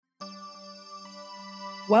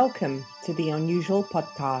Welcome to the Unusual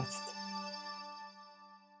Podcast.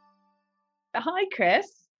 Hi, Chris.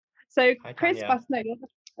 So, Hi, Chris Tanya. Fussner, you're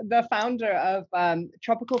the founder of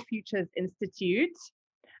Tropical Futures Institute,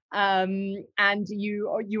 and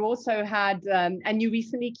you also had and you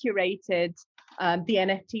recently curated the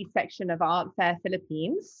NFT section of Art Fair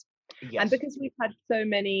Philippines. And Yes. because we've had so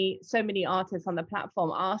many artists on the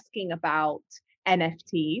platform asking about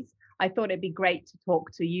NFTs, I thought it'd be great to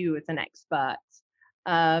talk to you as an expert.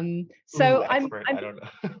 So Expert. I'm I don't know.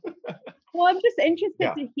 Well, I'm just interested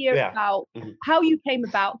Yeah. to hear Yeah. about Mhm. how you came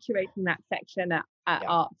about curating that section at Yeah.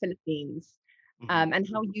 Art Philippines, Mhm.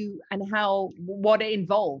 and what it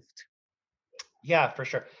involved. Yeah, for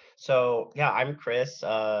sure. So yeah, I'm Chris,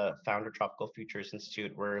 founder of Tropical Futures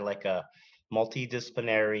Institute. We're like a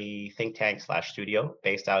multidisciplinary think tank slash studio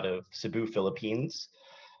based out of Cebu, Philippines.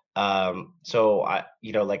 So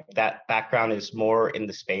like that background is more in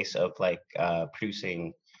the space of like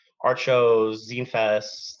producing art shows, zine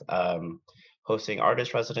fests, hosting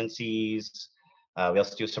artist residencies. We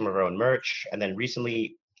also do some of our own merch, and then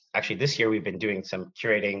recently, actually this year, we've been doing some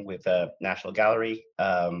curating with the National Gallery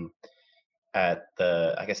at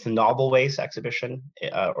the Novel Ways exhibition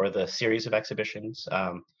or the series of exhibitions,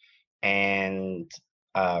 and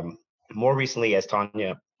um, more recently, as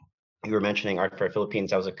Tanya you were mentioning Art Fair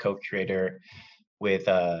Philippines, I was a co-curator with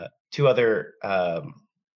two other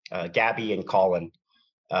Gabby and Colin.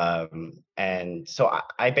 And so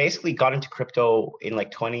I basically got into crypto in like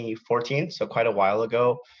 2014, so quite a while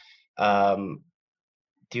ago. Um,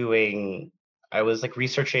 doing I was like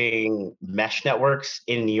researching mesh networks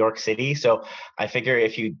in New York City. So I figure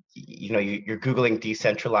if you're Googling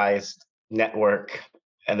decentralized network,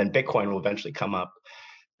 and then Bitcoin will eventually come up.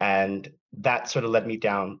 And that sort of led me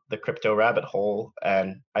down the crypto rabbit hole.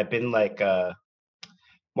 And I've been like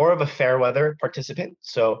more of a fair weather participant.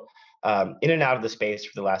 So in and out of the space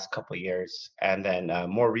for the last couple of years. And then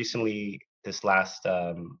more recently, this last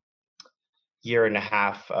year and a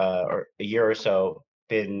half or a year or so,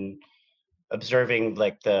 been observing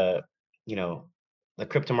like the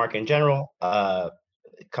crypto market in general,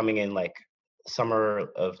 coming in like summer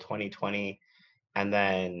of 2020, and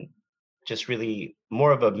then just really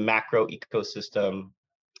more of a macro ecosystem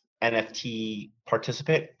NFT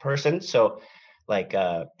participant person. So like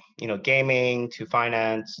gaming to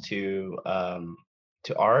finance to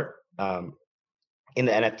art in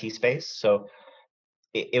the NFT space. So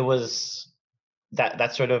it was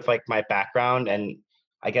that's sort of like my background. And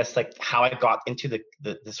I guess like how I got into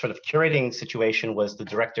the sort of curating situation was the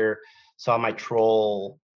director saw my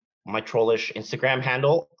trollish Instagram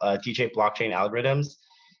handle, DJ Blockchain Algorithms,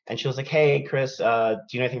 and she was like, "Hey, Chris, do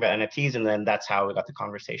you know anything about NFTs?" And then that's how we got the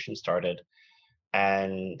conversation started.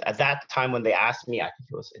 And at that time, when they asked me, I think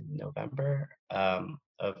it was in November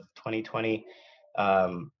of 2020,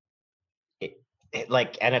 um, it,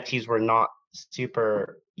 like NFTs were not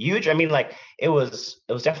super huge. I mean, like it was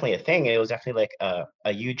definitely a thing. It was definitely like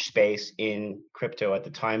a huge space in crypto at the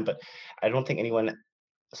time, but I don't think anyone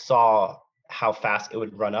saw how fast it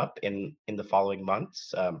would run up in the following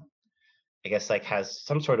months. I guess like has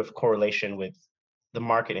some sort of correlation with the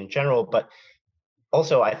market in general, but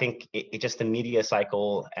also I think it just the media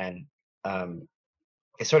cycle and um,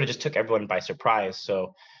 it sort of just took everyone by surprise.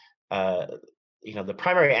 So uh, the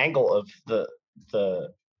primary angle of the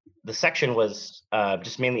the section was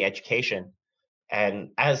just mainly education. And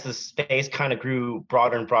as the space kind of grew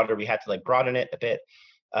broader and broader, we had to like broaden it a bit.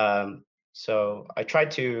 So I try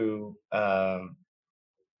to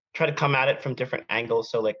come at it from different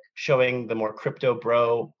angles. So like showing the more crypto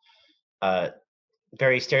bro, uh,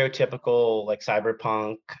 very stereotypical like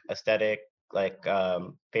cyberpunk aesthetic, like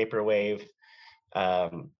vaporwave,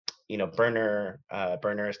 um, burner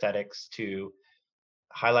aesthetics, to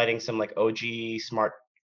highlighting some like OG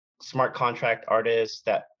smart contract artists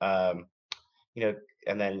that you know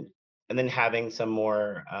and then having some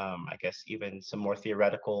more I guess even some more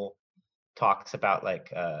theoretical talks about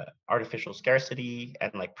like artificial scarcity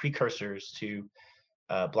and like precursors to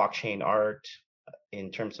blockchain art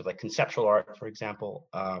in terms of like conceptual art, for example,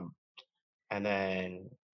 and then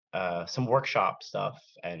some workshop stuff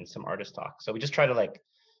and some artist talk. So we just try to like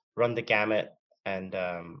run the gamut. And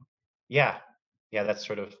yeah, that's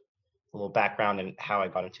sort of a little background and how I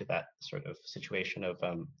got into that sort of situation of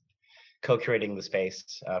co-curating the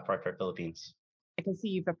space for Art Fair Philippines. I can see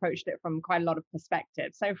you've approached it from quite a lot of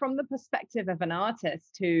perspectives. So, from the perspective of an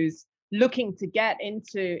artist who's looking to get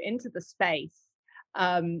into the space,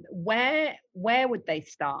 where would they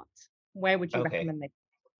start? Where would you Okay. recommend they?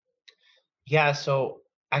 Yeah, so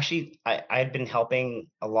actually I had been helping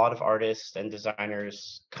a lot of artists and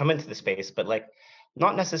designers come into the space, but like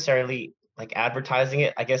not necessarily like advertising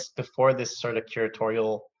it. I guess before this sort of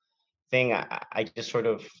curatorial thing, I just sort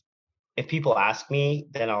of, if people ask me,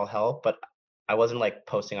 then I'll help. But I wasn't like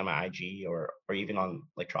posting on my IG or even on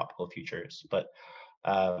like Tropical Futures. But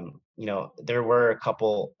you know, there were a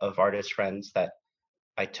couple of artist friends that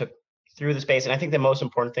I took through the space. And I think the most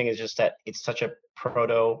important thing is just that it's such a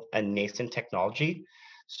proto and nascent technology.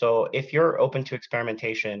 So if you're open to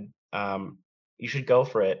experimentation, you should go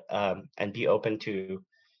for it, and be open to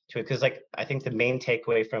it. Because like I think the main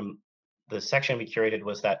takeaway from the section we curated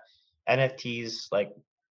was that NFTs, like,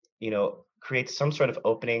 you know, creates some sort of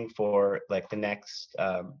opening for like the next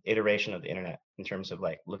iteration of the internet in terms of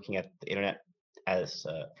like looking at the internet as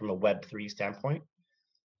from a Web3 standpoint.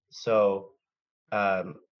 So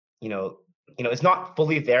um, you know, it's not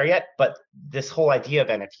fully there yet, but this whole idea of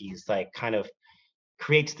NFTs like kind of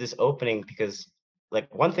creates this opening because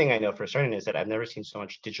like one thing I know for certain is that I've never seen so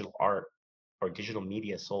much digital art or digital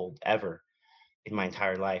media sold ever in my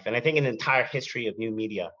entire life. And I think in the entire history of new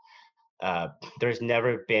media, uh, there's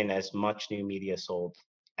never been as much new media sold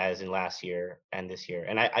as in last year and this year.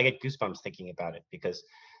 And I get goosebumps thinking about it because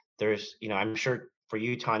there's, you know, I'm sure for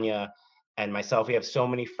you, Tanya, and myself, we have so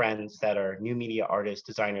many friends that are new media artists,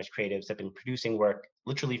 designers, creatives that have been producing work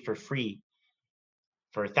literally for free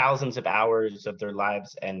for thousands of hours of their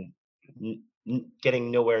lives and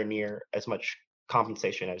getting nowhere near as much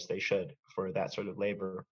compensation as they should for that sort of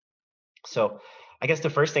labor. So I guess the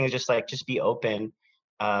first thing is just like just be open.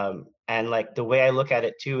 And like the way I look at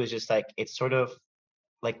it too is just like it's sort of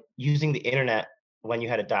like using the internet when you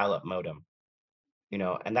had a dial-up modem, you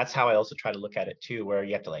know. And that's how I also try to look at it too, where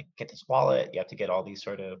you have to like get this wallet, you have to get all these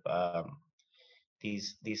sort of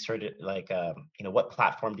these sort of like you know, what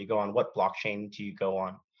platform do you go on, what blockchain do you go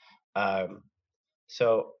on. um,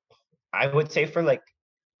 so I would say for like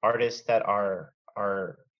artists that are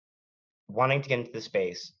wanting to get into the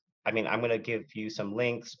space, I mean, I'm going to give you some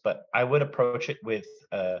links, but I would approach it with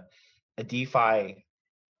a DeFi,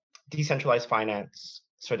 decentralized finance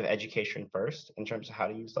sort of education first in terms of how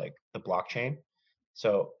to use like the blockchain.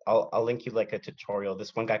 So I'll link you like a tutorial.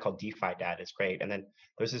 This one guy called DeFi Dad is great. And then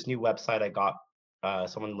there's this new website I got,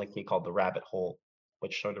 someone linked me, called The Rabbit Hole,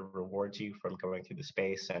 which sort of rewards you from going through the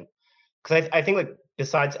space. And because I think like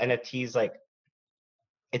besides NFTs, like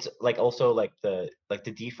it's like also like the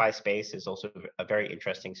DeFi space is also a very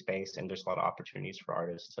interesting space, and there's a lot of opportunities for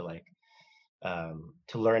artists to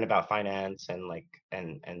learn about finance and like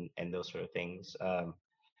and those sort of things.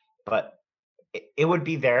 But it would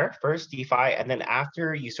be there first, DeFi, and then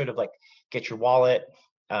after you sort of like get your wallet,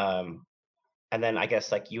 um, and then I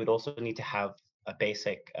guess like you would also need to have a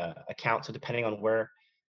basic account. So depending on where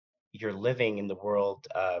you're living in the world,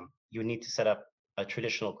 you need to set up a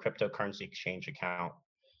traditional cryptocurrency exchange account.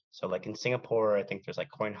 So like in Singapore, I think there's like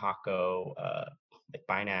CoinHako, like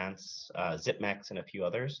Binance, ZipMex, and a few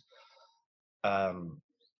others. Um,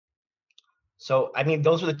 so I mean,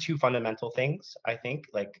 those are the two fundamental things I think,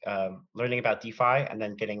 like learning about DeFi and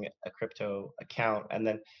then getting a crypto account. And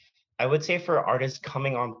then I would say for artists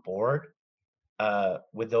coming on board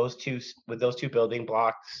with those two building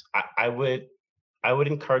blocks, I would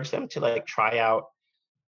encourage them to like try out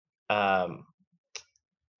um,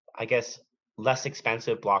 I guess less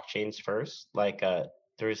expensive blockchains first. Like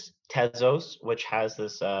there's Tezos, which has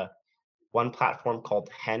this one platform called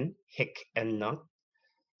Hen, Hick, and Nunk.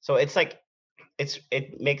 So it's like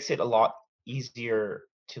it makes it a lot easier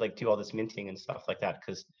to like do all this minting and stuff like that,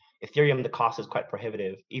 because Ethereum, the cost is quite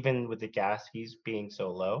prohibitive, even with the gas fees being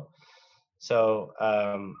so low. So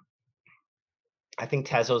I think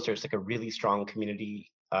Tezos, there's like a really strong community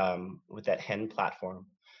with that Hen platform.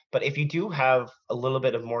 But if you do have a little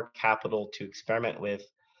bit of more capital to experiment with,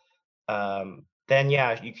 then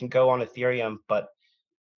yeah, you can go on Ethereum, but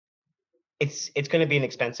it's going to be an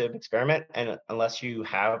expensive experiment, and unless you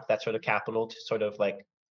have that sort of capital to sort of like,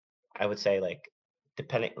 I would say like,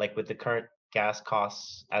 depending like with the current gas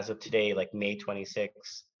costs as of today, like May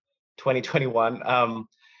 26, 2021,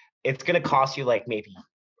 it's going to cost you like maybe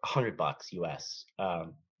 $100 US,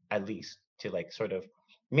 at least, to like sort of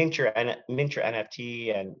mint your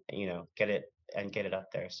NFT and, you know, get it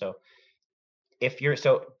up there. So if you're,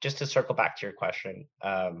 so just to circle back to your question,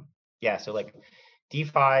 yeah, so like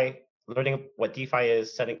DeFi, learning what DeFi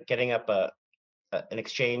is, getting up an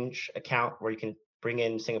exchange account where you can bring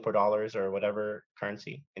in Singapore dollars or whatever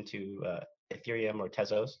currency into Ethereum or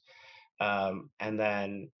Tezos, and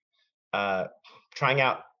then uh, trying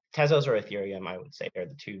out Tezos or Ethereum, I would say, are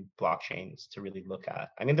the two blockchains to really look at.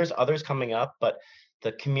 I mean, there's others coming up, but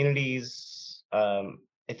the communities,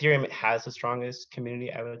 Ethereum has the strongest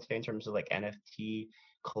community, I would say, in terms of like NFT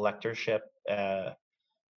collectorship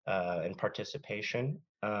and participation.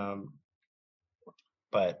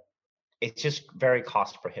 but it's just very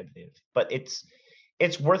cost prohibitive. But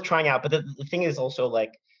it's worth trying out. But the thing is also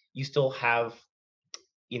like you still have,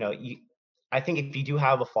 you I think if you do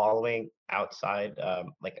have a following outside,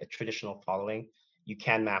 like a traditional following, you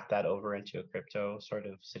can map that over into a crypto sort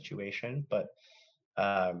of situation. But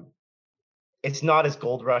um, it's not as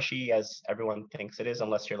gold rushy as everyone thinks it is,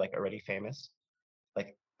 unless you're like already famous.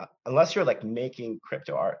 Like unless you're like making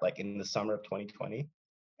crypto art like in the summer of 2020,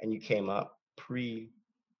 and you came up pre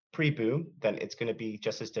boom, then it's going to be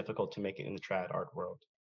just as difficult to make it in the trad art world.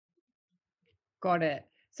 Got it.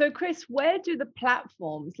 So, Chris, where do the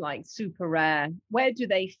platforms like Super Rare, where do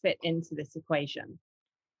they fit into this equation?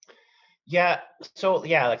 Yeah, so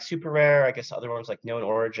yeah, like Super Rare, I guess other ones like Known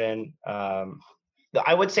Origin.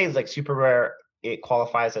 I would say like Super Rare, it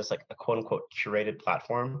qualifies as like a quote unquote curated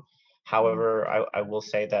platform. However, I will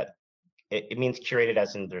say that it means curated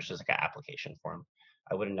as in there's just like an application form.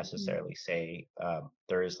 I wouldn't necessarily say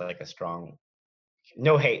there is like a strong,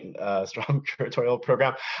 no hate, strong curatorial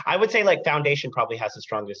program. I would say like Foundation probably has the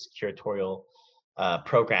strongest curatorial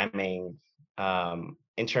programming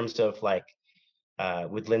in terms of like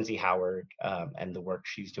with Lindsay Howard and the work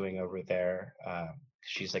she's doing over there.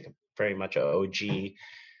 She's like very much an OG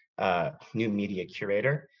new media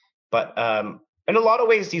curator. But in a lot of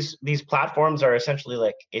ways, these platforms are essentially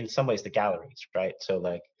like in some ways the galleries, right? So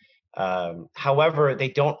like, however, they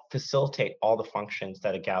don't facilitate all the functions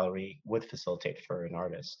that a gallery would facilitate for an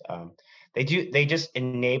artist. They just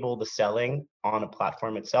enable the selling on a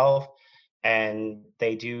platform itself, and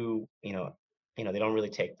they do, they don't really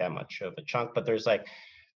take that much of a chunk. But there's like,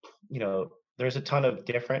 there's a ton of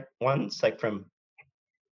different ones. Like from,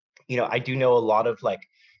 I do know a lot of like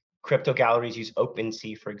crypto galleries use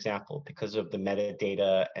OpenSea, for example, because of the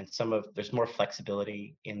metadata and there's more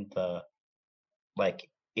flexibility in the like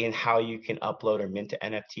in how you can upload or mint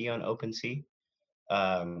an NFT on OpenSea.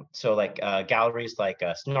 So like galleries like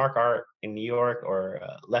Snark Art in New York, or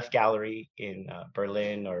Left Gallery in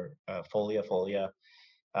Berlin, or Folia,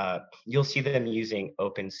 you'll see them using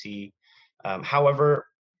OpenSea. However,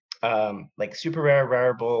 like Super Rare,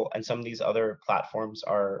 Rarible, and some of these other platforms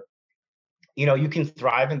are, you can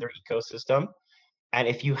thrive in their ecosystem. And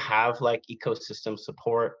if you have like ecosystem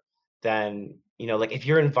support, then, like if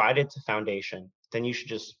you're invited to Foundation, then you should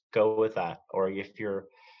just go with that. Or if you're,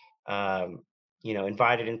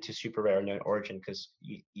 invited into Super Rare Known Origin, because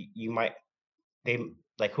you might, they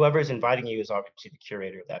like whoever is inviting you is obviously the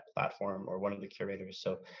curator of that platform or one of the curators,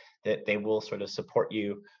 so that they will sort of support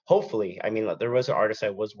you. Hopefully, I mean, there was an artist I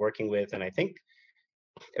was working with, and I think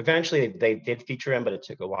eventually they did feature him, but it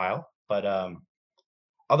took a while. But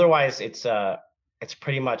otherwise, it's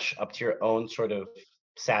pretty much up to your own sort of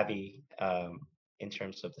savvy in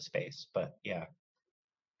terms of the space. But yeah,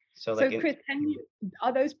 so like Chris,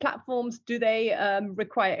 are those platforms, do they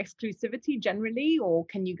require exclusivity generally, or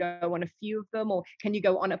can you go on a few of them, or can you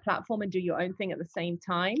go on a platform and do your own thing at the same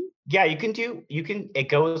time? Yeah, it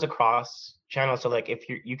goes across channels. So like if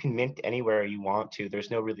you can mint anywhere you want to.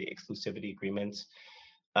 There's no really exclusivity agreements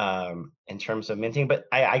in terms of minting, but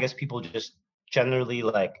I guess people just generally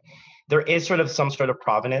like, there is sort of some sort of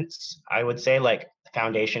provenance. I would say like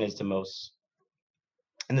Foundation is the most,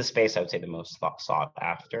 in the space, I would say the most sought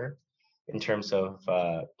after in terms of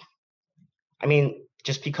I mean,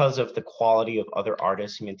 just because of the quality of other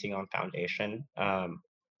artists minting on Foundation.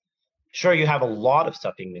 Sure, you have a lot of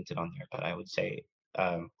stuff being minted on there, but I would say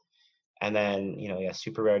and then, yeah,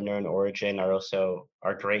 Super Rare, Known Origin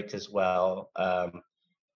are great as well.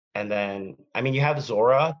 And then, I mean, you have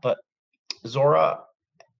Zora, but Zora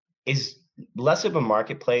is less of a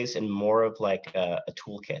marketplace and more of like a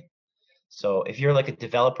toolkit. So if you're like a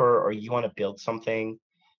developer or you want to build something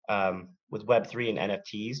with Web3 and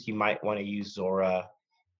NFTs, you might want to use Zora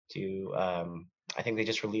to, I think they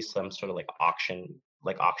just released some sort of like auction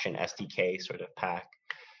SDK sort of pack.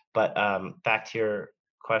 But back to your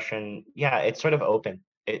question, yeah, it's sort of open.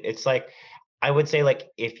 It's like, I would say like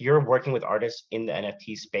if you're working with artists in the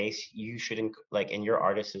NFT space, you shouldn't like, and your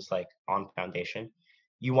artist is like on Foundation,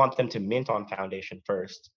 you want them to mint on Foundation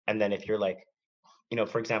first. And then if you're like,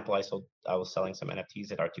 for example, I was selling some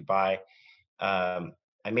NFTs at Art2Buy.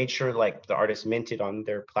 I made sure like the artists minted on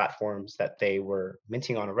their platforms that they were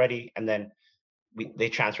minting on already, and then they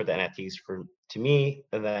transferred the NFTs to me,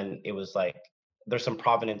 and then it was like there's some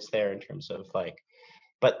provenance there in terms of like,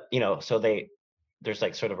 but so there's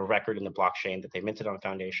like sort of a record in the blockchain that they minted on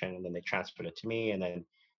Foundation, and then they transferred it to me, and then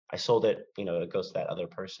I sold it. It goes to that other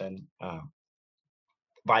person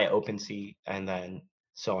via OpenSea, and then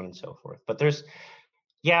so on and so forth. But there's,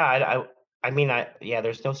 yeah, I mean, yeah,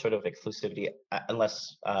 there's no sort of exclusivity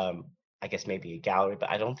unless I guess maybe a gallery, but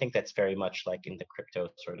I don't think that's very much like in the crypto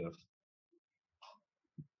sort of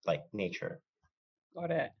like nature.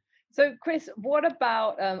 Got it. So, Chris, what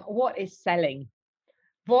about what is selling?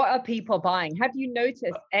 What are people buying? Have you noticed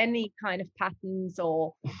any kind of patterns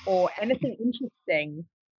or anything interesting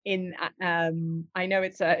in I know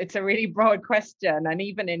it's a really broad question, and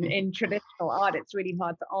even in traditional art it's really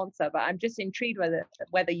hard to answer, but I'm just intrigued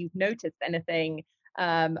whether you've noticed anything,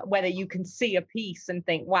 whether you can see a piece and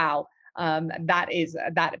think, wow,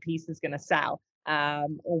 that piece is going to sell,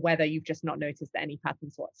 or whether you've just not noticed any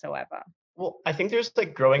patterns whatsoever. Well, I think there's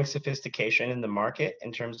like growing sophistication in the market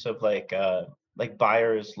in terms of like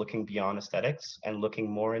buyers looking beyond aesthetics and looking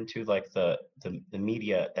more into like the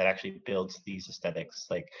media that actually builds these aesthetics.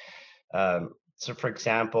 Like so for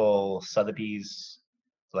example, Sotheby's,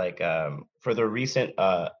 like for the recent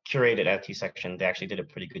curated NFT section, they actually did a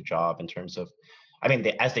pretty good job in terms of, I mean,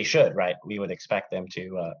 as they should, right? We would expect them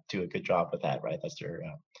to do a good job with that, right? That's their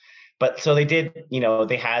but so they did, you know,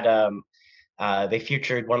 they had they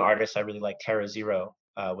featured one artist I really like, Terra Zero,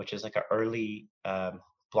 which is like an early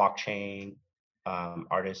blockchain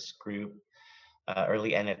artist group,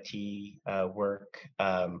 early NFT work.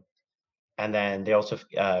 And then they also,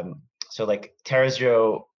 so like Terra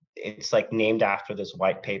Zero, it's like named after this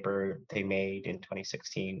white paper they made in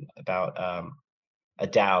 2016 about a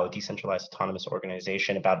DAO, decentralized autonomous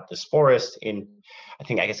organization, about this forest in,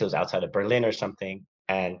 I guess it was outside of Berlin or something.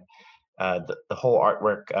 And the whole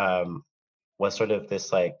artwork was sort of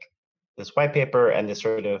this like this white paper and this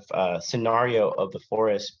sort of scenario of the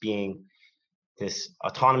forest being this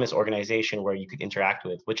autonomous organization where you could interact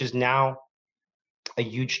with, which is now a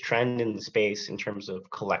huge trend in the space in terms of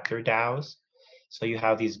collector DAOs. So you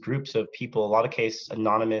have these groups of people, a lot of cases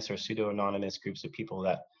anonymous or pseudo-anonymous groups of people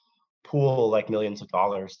that pool like millions of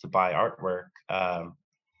dollars to buy artwork.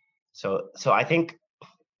 So I think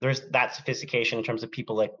there's that sophistication in terms of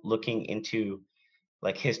people like looking into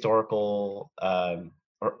like historical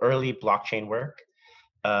or early blockchain work.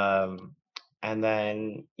 And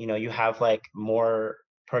then, you know, you have like more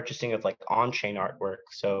purchasing of like on-chain artwork.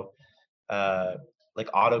 So like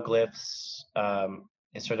autoglyphs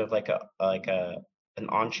is sort of like an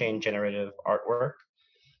on-chain generative artwork.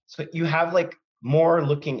 So you have like more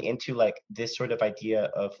looking into like this sort of idea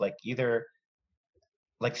of like either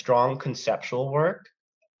like strong conceptual work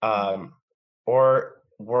or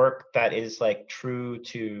work that is like true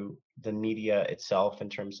to the media itself in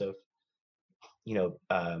terms of, you know,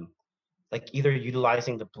 like either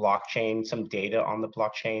utilizing the blockchain, some data on the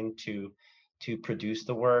blockchain to produce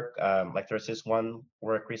the work. Like there's this one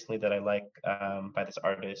work recently that I like by this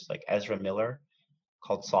artist like Ezra Miller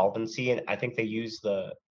called Solvency, and I think they use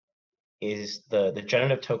the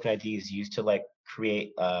generative token ID is used to like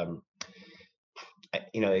create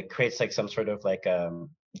you know, it creates like some sort of like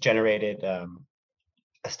generated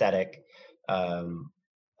aesthetic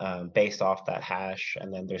based off that hash,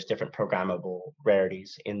 and then there's different programmable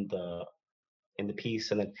rarities in the piece.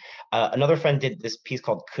 And then another friend did this piece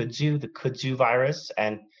called Kudzu, the Kudzu virus,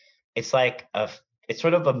 and it's like it's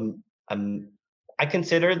sort of I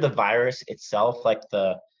consider the virus itself like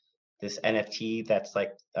this NFT that's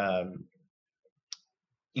like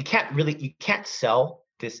you can't sell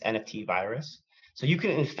this NFT virus, so you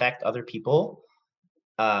can infect other people,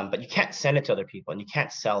 but you can't send it to other people and you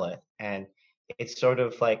can't sell it. And it's sort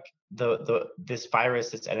of like this virus,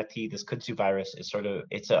 this NFT, this Kudzu virus is sort of,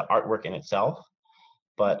 it's an artwork in itself,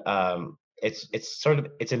 but it's sort of,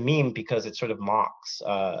 it's a meme because it sort of mocks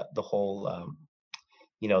the whole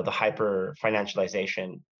you know, the hyper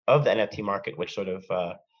financialization of the NFT market, which sort of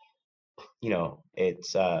you know,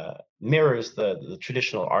 it's mirrors the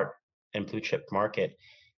traditional art and blue chip market.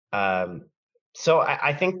 So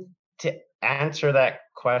I think to answer that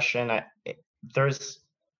question, there's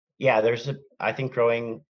I think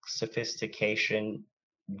growing sophistication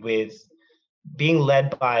with being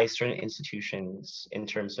led by certain institutions in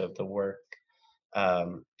terms of the work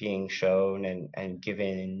being shown and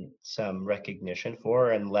given some recognition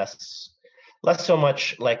for, and less so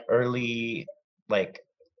much like early like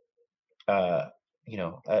you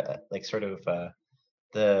know like sort of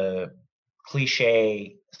the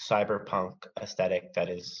cliche cyberpunk aesthetic that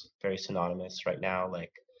is very synonymous right now,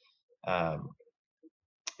 like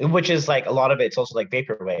which is like a lot of it's also like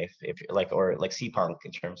vaporwave, if like, or like C-punk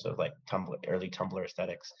in terms of like Tumblr, early Tumblr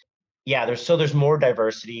aesthetics. Yeah, there's more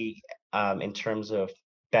diversity in terms of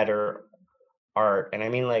better art. And I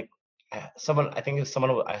mean, like someone, I think it was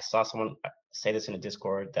someone, I saw someone say this in a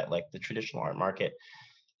Discord, that like the traditional art market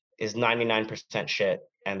is 99% shit,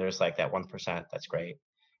 and there's like that 1% that's great,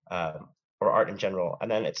 or art in general. And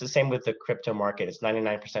then it's the same with the crypto market. It's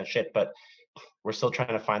 99% shit, but we're still trying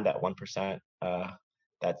to find that 1%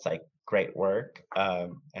 that's like great work,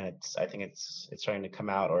 and I think it's starting to come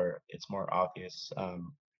out, or it's more obvious.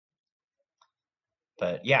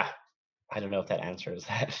 But yeah, I don't know if that answers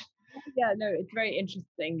that. Yeah, no, it's very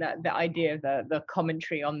interesting, that the idea of the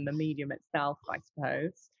commentary on the medium itself, I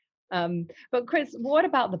suppose. But Chris, what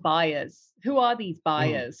about the buyers? Who are these Mm.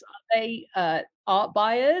 buyers? Are they art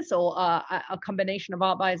buyers, or a combination of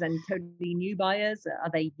art buyers and totally new buyers?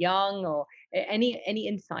 Are they young, or any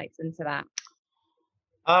insights into that?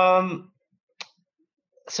 Um,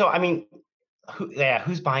 so I mean,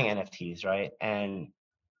 who's buying NFTs, right? And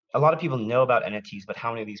a lot of people know about NFTs, but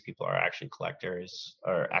how many of these people are actually collectors,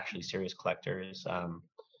 or actually serious collectors?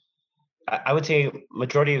 I would say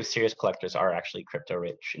majority of serious collectors are actually crypto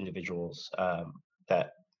rich individuals,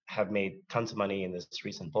 that have made tons of money in this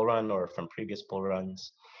recent bull run or from previous bull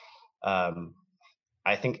runs. Um,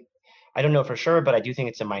 I think, I don't know for sure, but I do think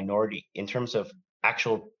it's a minority in terms of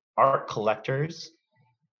actual art collectors.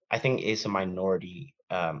 I think is a minority,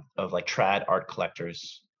 of like trad art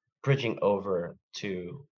collectors bridging over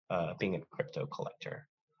to being a crypto collector,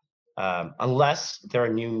 unless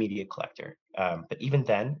they're a new media collector. But even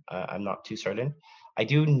then, I'm not too certain. I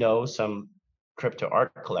do know some crypto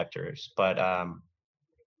art collectors, but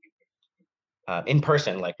in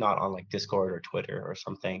person, like not on like Discord or Twitter or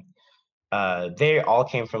something. They all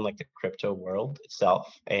came from like the crypto world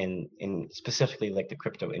itself, and in specifically like the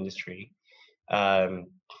crypto industry. Um,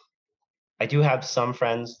 I do have some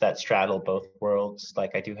friends that straddle both worlds.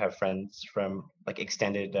 Like I do have friends from like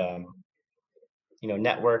extended,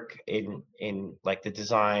 network in like the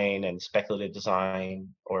design and speculative design,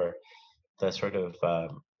 or the sort of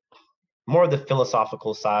more of the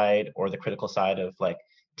philosophical side or the critical side of like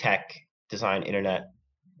tech, design, internet,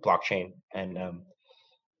 blockchain, and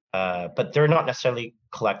but they're not necessarily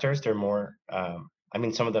collectors. They're more, I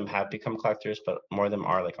mean, some of them have become collectors, but more of them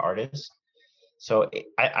are like artists. So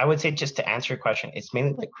I would say, just to answer your question, it's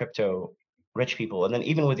mainly like crypto rich people, and then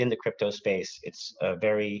even within the crypto space, it's a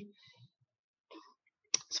very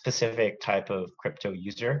specific type of crypto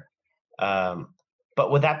user. Um, but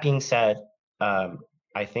with that being said,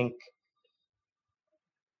 I think,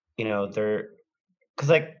 they're, because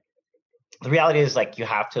like the reality is, like, you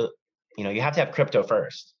have to have crypto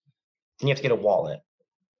first, then you have to get a wallet,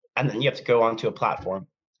 and then you have to go onto a platform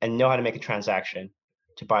and know how to make a transaction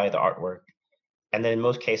to buy the artwork. And then in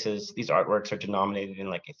most cases, these artworks are denominated in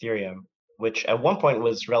like Ethereum, which at one point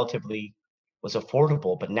was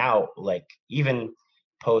affordable, but now, like, even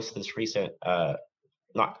post this recent,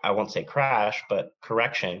 not, I won't say crash, but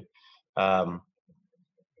correction, um,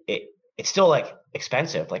 it it's still like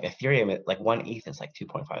expensive. Like Ethereum, like one ETH is like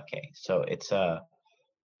 2.5K. So it's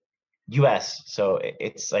US, so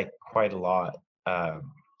it's like quite a lot.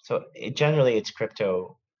 So generally it's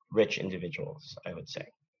crypto rich individuals, I would say.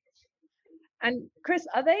 And Chris,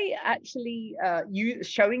 are they actually you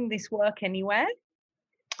showing this work anywhere?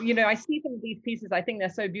 I see some of these pieces. I think they're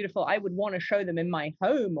so beautiful. I would want to show them in my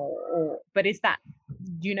home, but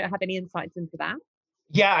do you have any insights into that?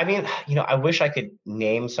 Yeah, I mean, I wish I could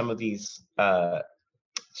name some of these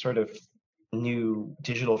sort of new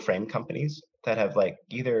digital frame companies that have like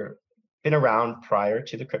either been around prior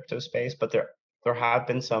to the crypto space, but there have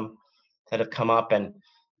been some that have come up, and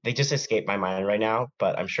they just escape my mind right now.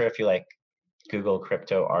 But I'm sure if you like Google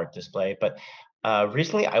crypto art display. But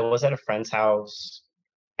recently I was at a friend's house,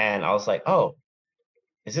 and I was like, oh,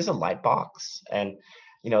 is this a light box? And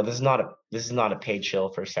this is not a paid shill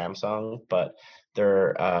for Samsung, but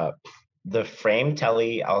they're the frame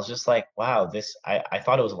telly. I was just like, wow, I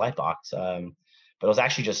thought it was a light box, but it was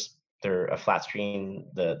actually just they're a flat screen,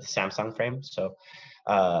 the Samsung frame. So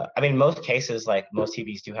I mean, most cases, like most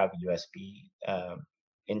TVs do have a USB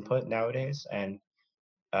input nowadays, and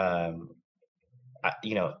um,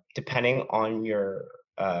 depending on your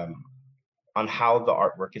on how the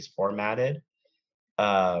artwork is formatted,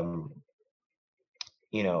 um,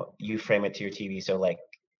 you frame it to your TV. So like,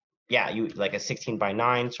 yeah, you like a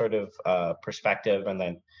 16:9 sort of perspective, and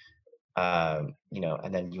then and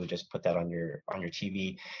then you would just put that on your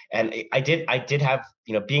TV. And I did have,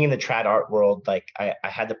 being in the trad art world, like I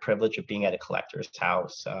had the privilege of being at a collector's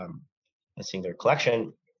house, and seeing their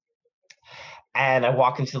collection. And I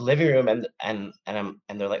walk into the living room, and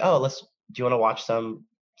they're like, oh, do you want to watch some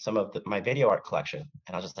of my video art collection?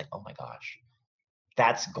 And I was just like, oh my gosh,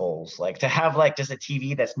 that's goals. Like to have like just a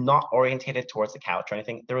TV that's not orientated towards the couch or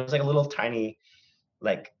anything. There was like a little tiny,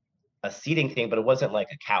 like, a seating thing, but it wasn't like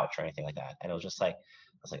a couch or anything like that. And it was just like,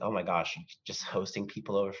 I was like, oh my gosh, just hosting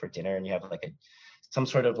people over for dinner, and you have like some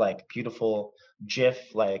sort of like beautiful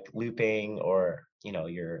GIF like looping, or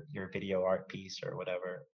your video art piece or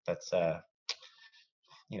whatever. That's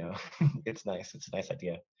it's nice. It's a nice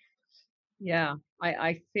idea. Yeah,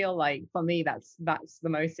 I feel like for me that's the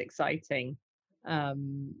most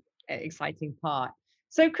um exciting part.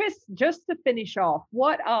 So Chris, just to finish off,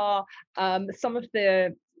 what are some of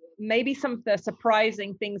the maybe some of the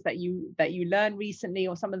surprising things that you learned recently,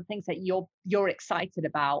 or some of the things that you're excited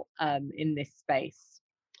about in this space?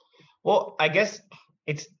 Well, I guess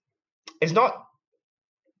it's it's not,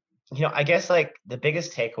 I guess like the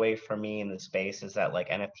biggest takeaway for me in the space is that like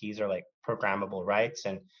NFTs are like programmable rights.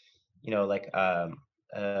 And like a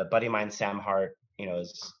buddy of mine, Sam Hart,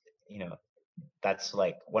 is you know that's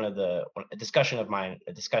like a discussion of mine,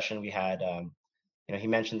 a discussion we had. He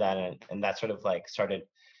mentioned that, and that sort of like started,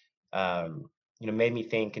 made me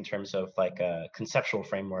think in terms of like a conceptual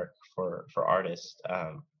framework for artists.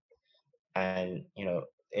 And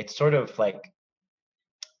it's sort of like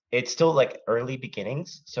it's still like early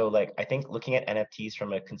beginnings. So like I think looking at NFTs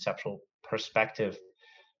from a conceptual perspective,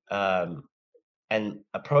 um, and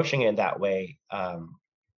approaching it in that way,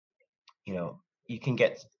 you can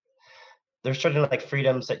get there's certain like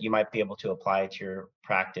freedoms that you might be able to apply to your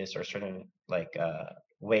practice, or certain like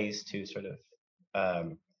ways to sort of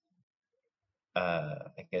um,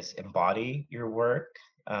 I guess embody your work.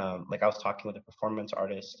 Like I was talking with a performance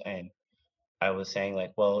artist, and I was saying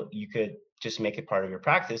like, well, you could just make it part of your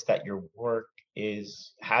practice that your work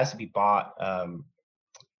has to be bought via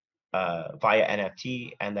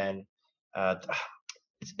NFT. And then uh,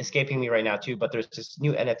 it's escaping me right now too, but there's this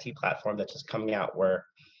new NFT platform that's just coming out where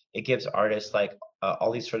it gives artists like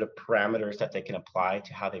all these sort of parameters that they can apply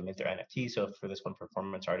to how they mint their NFT. So for this one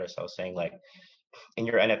performance artist, I was saying like, in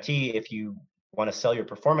your NFT, if you want to sell your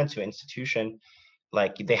performance to an institution,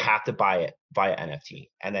 like they have to buy it via NFT.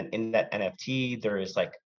 And then in that NFT, there is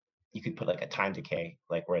like, you could put like a time decay,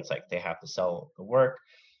 like where it's like they have to sell the work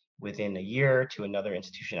within a year to another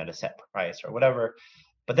institution at a set price or whatever.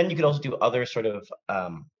 But then you could also do other sort of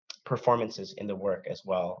performances in the work as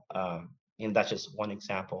well. And that's just one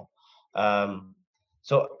example.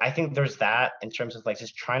 So I think there's that in terms of like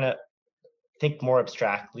just trying to think more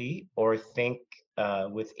abstractly, or think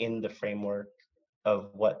within the framework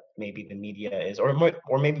of what maybe the media is, or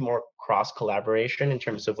maybe more cross collaboration in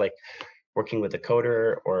terms of like working with a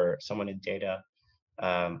coder or someone in data.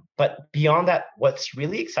 But beyond that, what's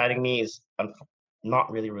really exciting me is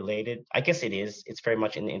not really related. I guess it is. It's very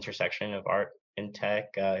much in the intersection of art and tech,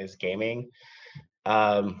 is gaming.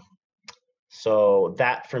 Um, so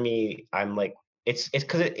that for me, I'm like, it's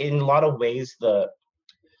because in a lot of ways,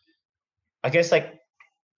 I guess like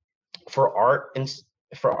for art and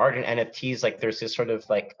NFTs, like there's this sort of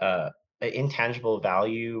like an intangible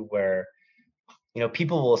value where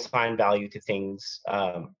people will assign value to things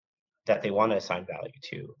that they want to assign value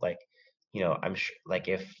to. Like I'm sure, like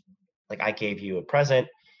if like I gave you a present,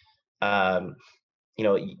 um,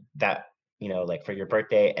 that like for your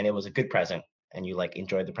birthday, and it was a good present, and you like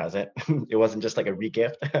enjoyed the present, it wasn't just like a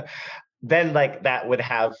regift, then like that would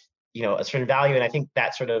have a certain value. And I think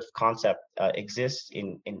that sort of concept exists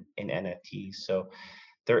in NFTs. So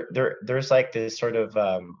there's like this sort of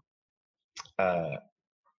uh,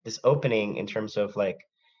 this opening in terms of like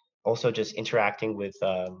also just interacting with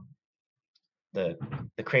the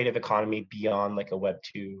creative economy beyond like a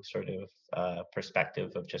Web2 sort of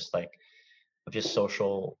perspective of just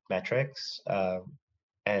social metrics.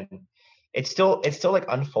 And it's still like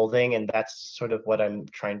unfolding, and that's sort of what I'm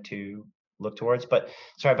trying to look towards. But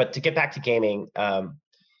sorry, but to get back to gaming,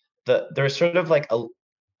 there's sort of like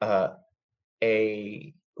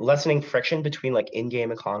a lessening friction between like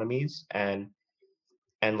in-game economies and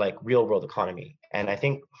like real world economy. And I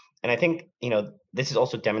think this is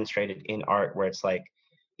also demonstrated in art, where it's like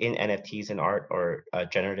in NFTs in art, or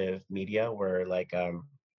generative media, where like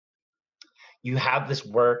you have this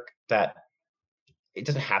work that it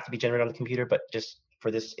doesn't have to be generated on the computer, but just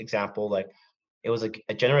for this example, like it was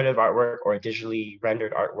a generative artwork or a digitally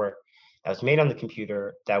rendered artwork that was made on the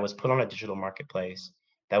computer, that was put on a digital marketplace,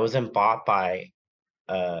 that was then bought by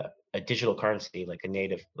a digital currency, like a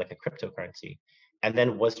native, like a cryptocurrency, and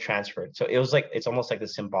then was transferred. So it was like, it's almost like the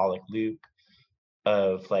symbolic loop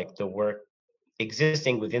of like the work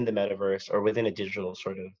existing within the metaverse or within a digital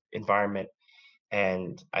sort of environment.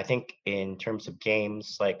 And I think in terms of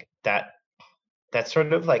games, like that's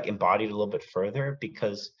sort of like embodied a little bit further,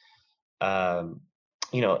 because um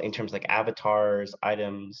in terms of like avatars,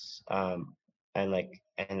 items, and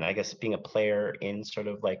I guess being a player in sort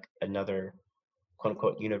of like another quote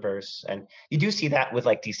unquote universe. And you do see that with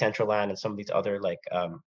like Decentraland and some of these other like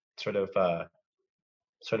sort of uh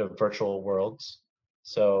sort of virtual worlds.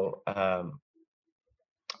 So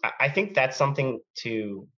I think that's something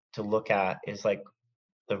to look at, is like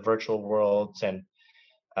the virtual worlds, and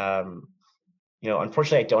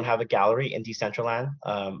Unfortunately, I don't have a gallery in Decentraland,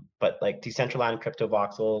 but like Decentraland, Crypto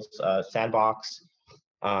Voxels, Sandbox,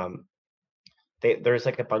 there's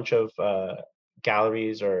like a bunch of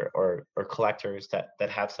galleries or collectors that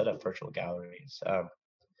have set up virtual galleries.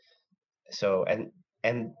 So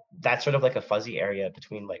and that's sort of like a fuzzy area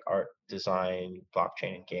between like art, design,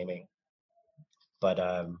 blockchain, and gaming. But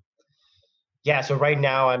yeah, so right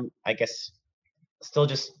now I guess still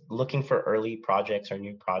just looking for early projects or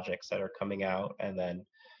new projects that are coming out, and then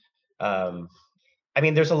I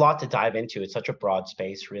mean, there's a lot to dive into. It's such a broad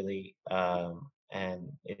space, really,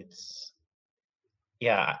 and it's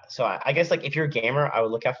yeah. So I guess like if you're a gamer, I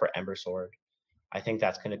would look out for Ember Sword. I think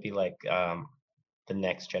that's going to be like the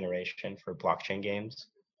next generation for blockchain games.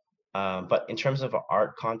 But in terms of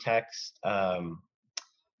art context, I'm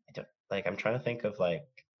trying to think of like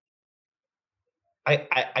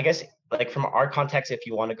I guess like from art context, if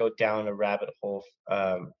you want to go down a rabbit hole,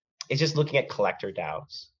 it's just looking at collector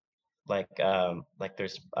DAOs. Like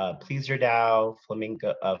there's Pleaser DAO,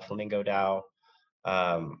 Flamingo DAO.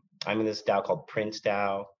 I'm in this DAO called Prince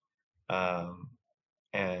DAO.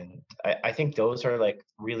 And I think those are like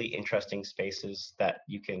really interesting spaces that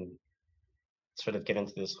you can sort of get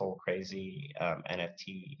into this whole crazy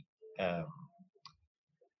NFT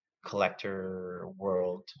collector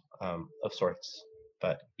world of sorts.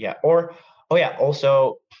 But yeah, oh yeah,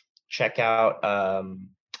 also check out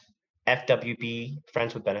FWB,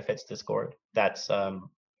 Friends with Benefits Discord. That's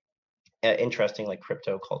interesting, like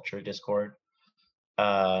crypto culture Discord.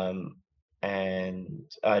 And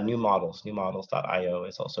newmodels.io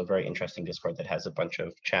is also a very interesting Discord that has a bunch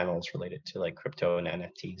of channels related to like crypto and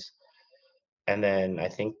NFTs. And then I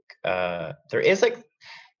think there is like,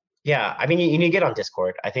 yeah, I mean, you need to get on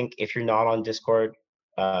Discord. I think if you're not on Discord,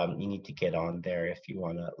 you need to get on there if you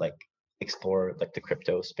want to like explore like the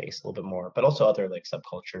crypto space a little bit more, but also other like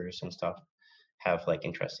subcultures and stuff have like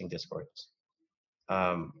interesting Discords.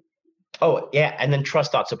 Oh yeah, and then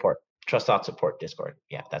trust.support Discord.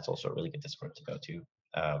 Yeah, that's also a really good Discord to go to.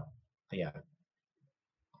 Yeah.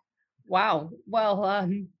 Wow. Well,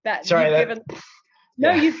 that Sorry, you've given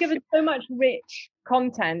no, yeah. you've given so much rich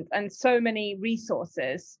content and so many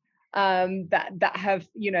resources that have,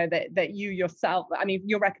 that you yourself, I mean,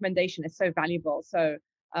 your recommendation is so valuable. So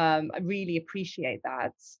I really appreciate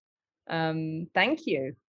that. Thank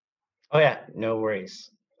you. Oh yeah, no worries.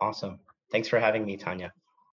 Awesome. Thanks for having me, Tanya.